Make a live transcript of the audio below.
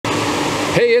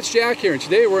Hey, it's Jack here, and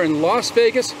today we're in Las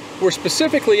Vegas. We're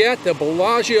specifically at the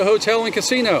Bellagio Hotel and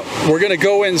Casino. We're going to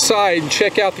go inside and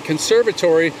check out the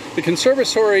conservatory. The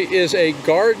conservatory is a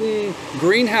garden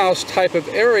greenhouse type of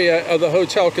area of the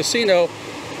hotel casino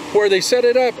where they set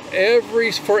it up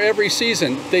for every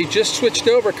season. They just switched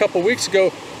over a couple weeks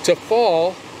ago to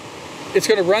fall. It's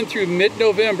going to run through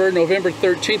mid-November, November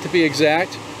 13th to be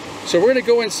exact. So we're going to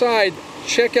go inside,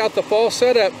 check out the fall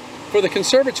setup for the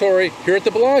conservatory here at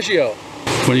the Bellagio.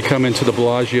 When you come into the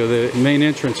Bellagio, the main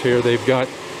entrance here, they've got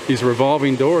these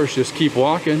revolving doors. Just keep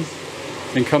walking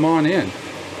and come on in.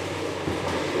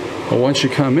 Well, once you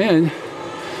come in,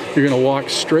 you're going to walk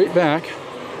straight back.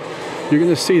 You're going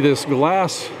to see this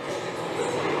glass,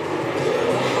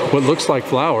 what looks like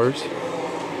flowers,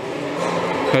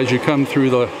 as you come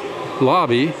through the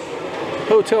lobby.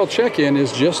 Hotel check-in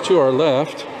is just to our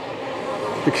left.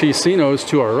 The casino is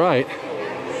to our right.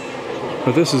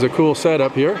 But this is a cool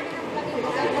setup here,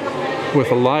 with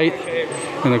a light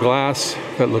and a glass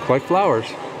that look like flowers.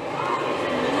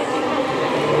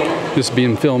 This is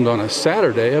being filmed on a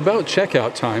Saturday about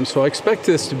checkout time, so I expect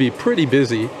this to be pretty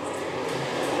busy.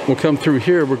 We'll come through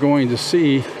here, we're going to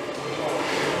see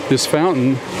this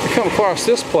fountain. I come across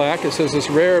this plaque. It says this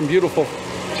rare and beautiful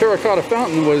terracotta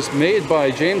fountain was made by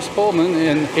James Pullman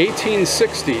in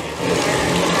 1860.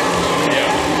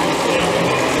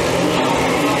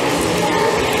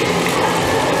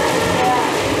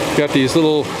 Got these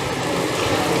little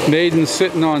maidens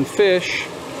sitting on fish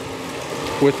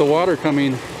with the water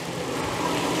coming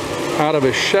out of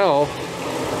a shell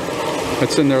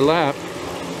that's in their lap.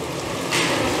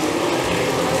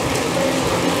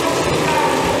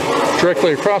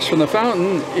 Directly across from the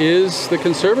fountain is the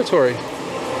conservatory.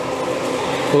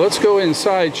 Well, let's go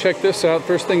inside, check this out.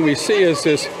 First thing we see is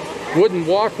this wooden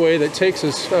walkway that takes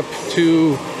us up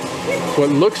to what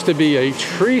looks to be a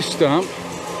tree stump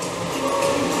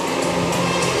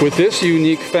with this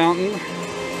unique fountain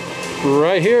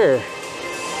right here.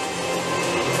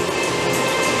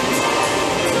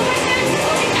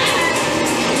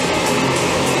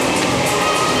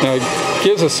 Now it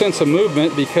gives a sense of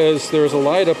movement because there's a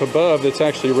light up above that's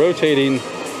actually rotating,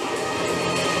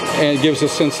 and it gives a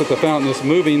sense that the fountain is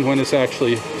moving when it's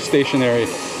actually stationary.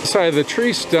 Inside of the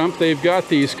tree stump, they've got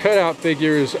these cutout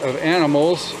figures of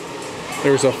animals.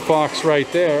 There's a fox right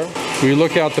there. We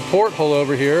look out the porthole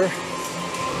over here.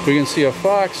 We can see a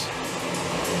fox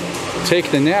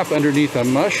take the nap underneath a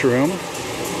mushroom,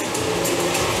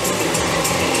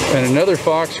 and another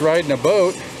fox riding a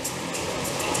boat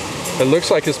that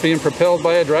looks like it's being propelled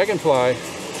by a dragonfly,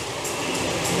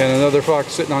 and another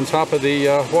fox sitting on top of the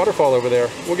waterfall over there.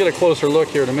 We'll get a closer look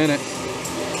here in a minute.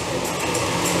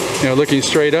 You know, looking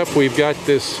straight up, we've got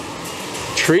this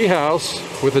tree house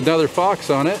with another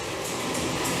fox on it,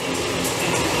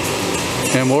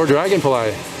 and more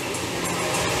dragonfly.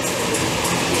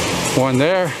 One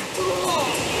there,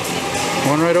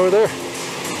 one right over there.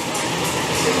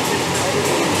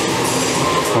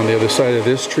 On the other side of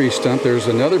this tree stump, there's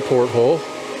another porthole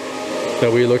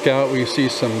that we look out. We see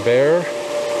some bear,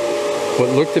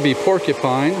 what look to be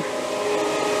porcupine,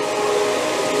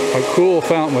 a cool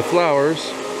fountain with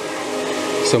flowers,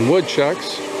 some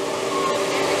woodchucks,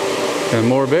 and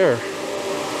more bear.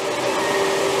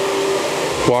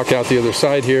 Walk out the other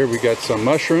side here, we got some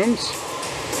mushrooms.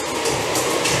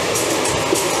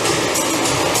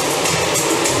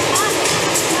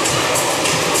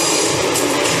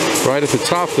 Right at the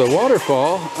top of the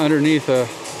waterfall, underneath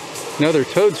another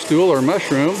toadstool or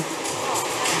mushroom,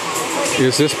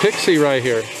 is this pixie right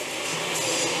here.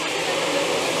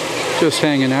 Just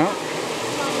hanging out.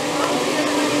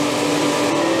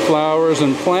 Flowers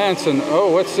and plants, and oh,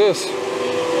 what's this?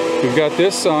 We've got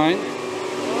this sign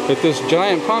that this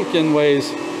giant pumpkin weighs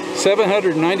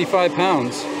 795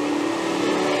 pounds.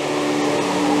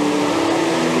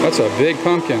 That's a big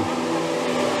pumpkin.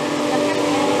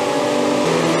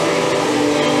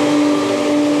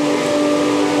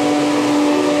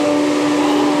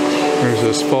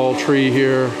 There's this fall tree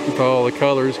here with all the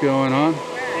colors going on.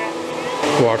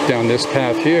 Walk down this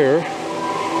path here.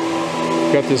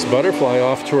 Got this butterfly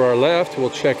off to our left. We'll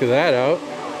check that out.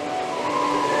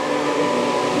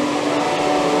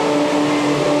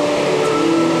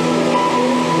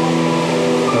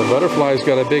 The butterfly's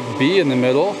got a big bee in the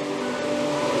middle,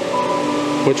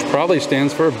 which probably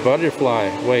stands for butterfly.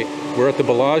 Wait, we're at the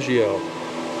Bellagio.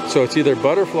 So it's either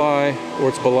butterfly or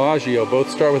it's Bellagio. Both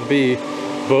start with B.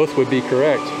 Both would be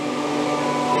correct.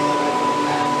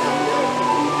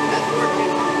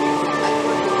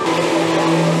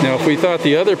 Now, if we thought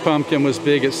the other pumpkin was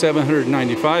big at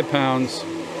 795 pounds,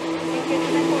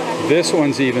 this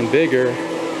one's even bigger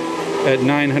at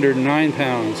 909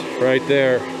 pounds, right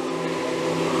there.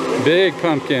 Big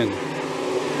pumpkin.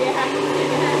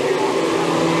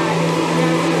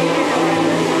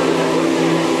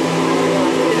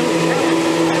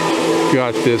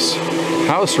 Got this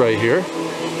house right here.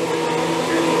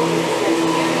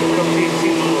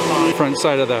 Front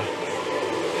side of the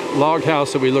log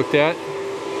house that we looked at.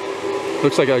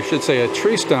 Looks like I should say a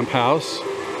tree stump house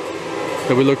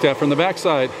that we looked at from the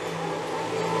backside.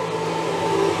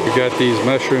 We got these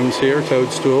mushrooms here,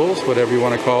 toadstools, whatever you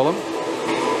want to call them.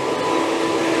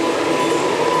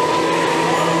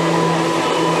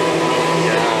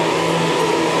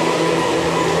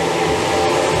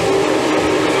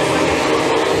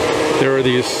 There are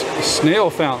these snail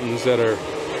fountains that are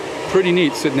pretty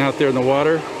neat sitting out there in the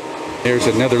water. Here's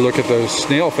another look at those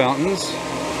snail fountains.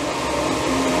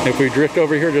 If we drift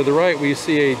over here to the right, we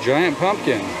see a giant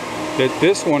pumpkin. That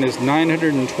this one is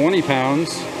 920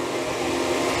 pounds.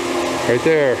 Right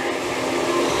there.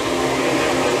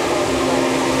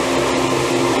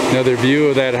 Another view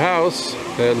of that house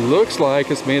that looks like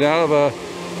it's made out of a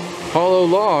hollow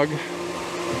log.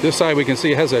 This side we can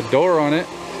see has a door on it,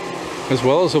 as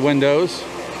well as the windows.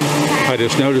 I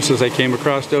just noticed as I came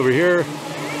across over here,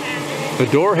 the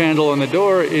door handle on the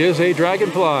door is a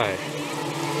dragonfly.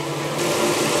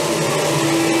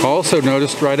 Also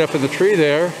noticed right up in the tree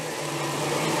there,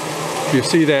 you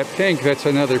see that pink, that's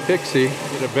another pixie.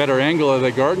 Get a better angle of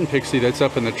the garden pixie that's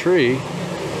up in the tree.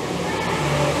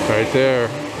 Right there.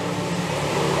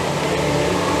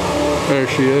 There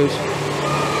she is.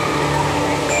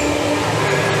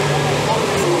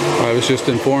 I was just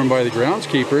informed by the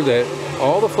groundskeeper that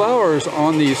all the flowers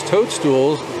on these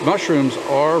toadstools, mushrooms,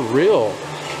 are real.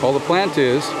 All the plant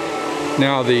is.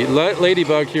 Now the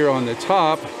ladybug here on the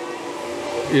top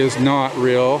is not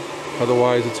real.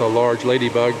 Otherwise it's a large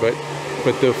ladybug, but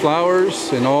the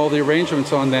flowers and all the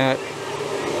arrangements on that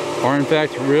are in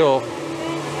fact real.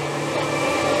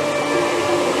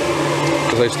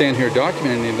 As I stand here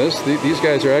documenting this, these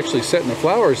guys are actually setting the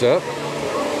flowers up.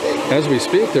 As we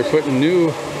speak, they're putting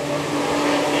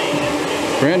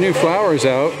brand new flowers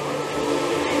out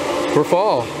for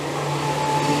fall.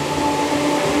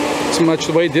 It's much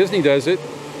the way Disney does it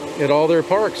at all their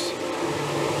parks.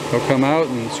 They'll come out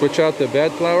and switch out the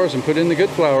bad flowers and put in the good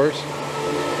flowers.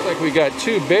 Looks like we got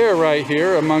two bear right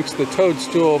here amongst the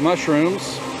toadstool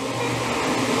mushrooms.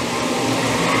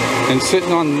 And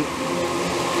sitting on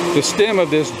the stem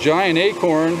of this giant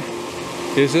acorn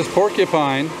is this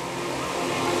porcupine.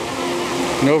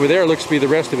 And over there looks to be the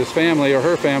rest of his family, or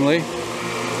her family.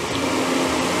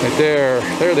 Right there.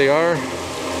 There they are.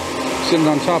 Sitting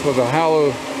on top of a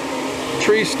hollow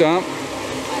tree stump.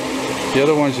 The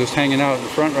other one's just hanging out in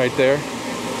front right there.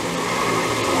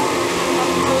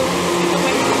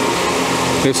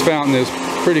 This fountain is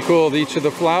pretty cool. Each of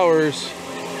the flowers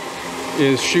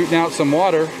is shooting out some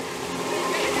water.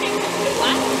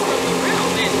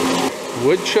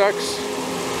 Woodchucks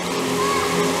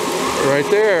right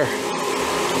there,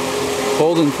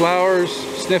 holding flowers,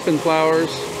 sniffing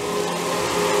flowers.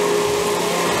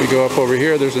 We go up over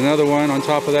here, there's another one on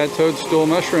top of that toadstool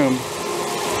mushroom.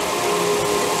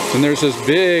 And there's this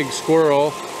big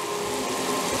squirrel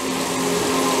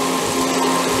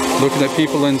looking at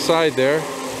people inside there.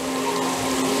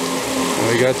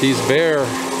 And we got these bear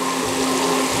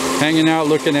hanging out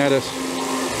looking at us.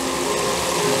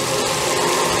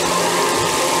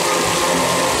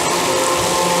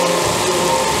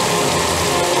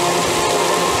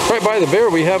 Right by the bear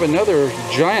we have another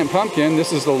giant pumpkin.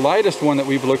 This is the lightest one that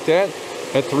we've looked at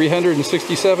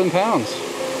 367 pounds.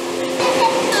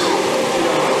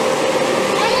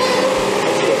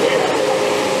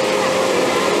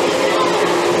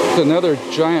 Another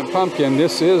giant pumpkin.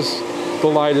 This is the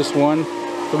lightest one.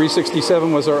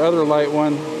 367 was our other light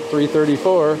one,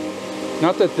 334.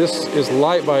 Not that this is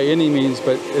light by any means,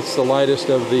 but it's the lightest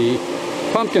of the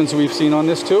pumpkins we've seen on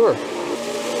this tour.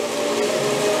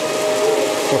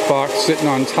 A fox sitting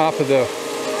on top of the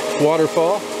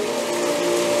waterfall.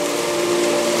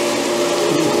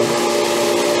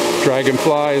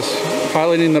 Dragonflies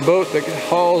piloting the boat that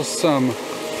hauls some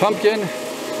pumpkin,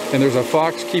 and there's a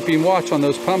fox keeping watch on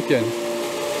those pumpkin.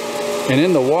 And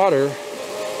in the water,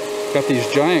 got these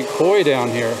giant koi down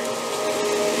here.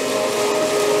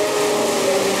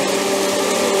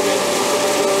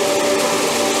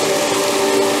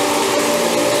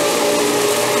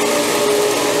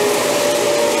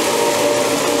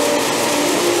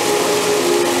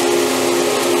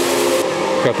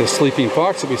 Got this sleeping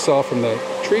fox that we saw from the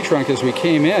tree trunk as we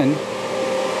came in,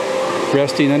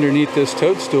 resting underneath this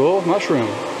toadstool mushroom.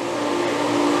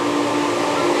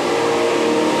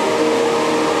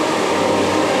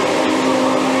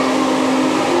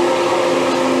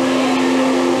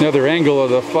 Another angle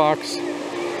of the fox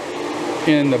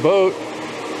in the boat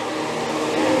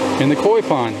in the koi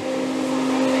pond.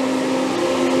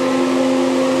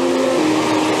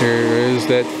 Here is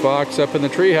that fox up in the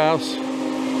treehouse,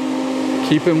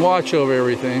 keeping watch over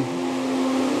everything.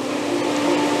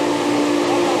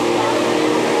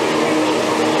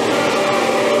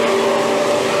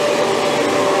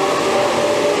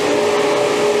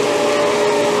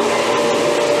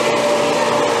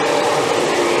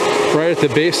 Right at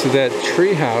the base of that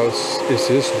treehouse is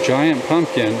this giant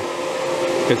pumpkin.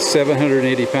 It's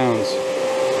 780 pounds.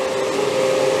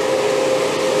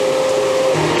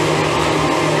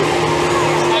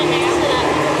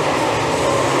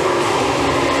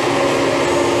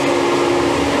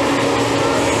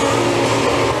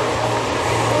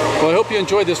 Well, I hope you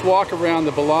enjoyed this walk around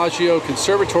the Bellagio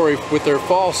Conservatory with their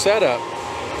fall setup.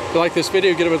 If you like this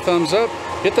video, give it a thumbs up,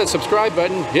 hit that subscribe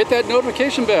button, hit that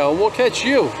notification bell, and we'll catch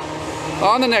you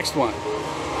on the next one.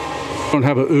 Don't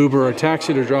have an Uber or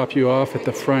taxi to drop you off at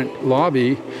the front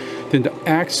lobby. Then to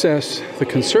access the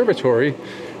conservatory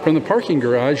from the parking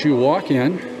garage, you walk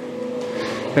in,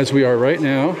 as we are right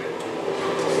now.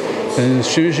 And as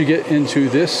soon as you get into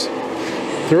this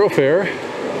thoroughfare,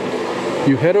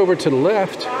 you head over to the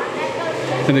left,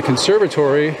 and the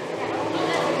conservatory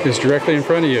is directly in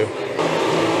front of you.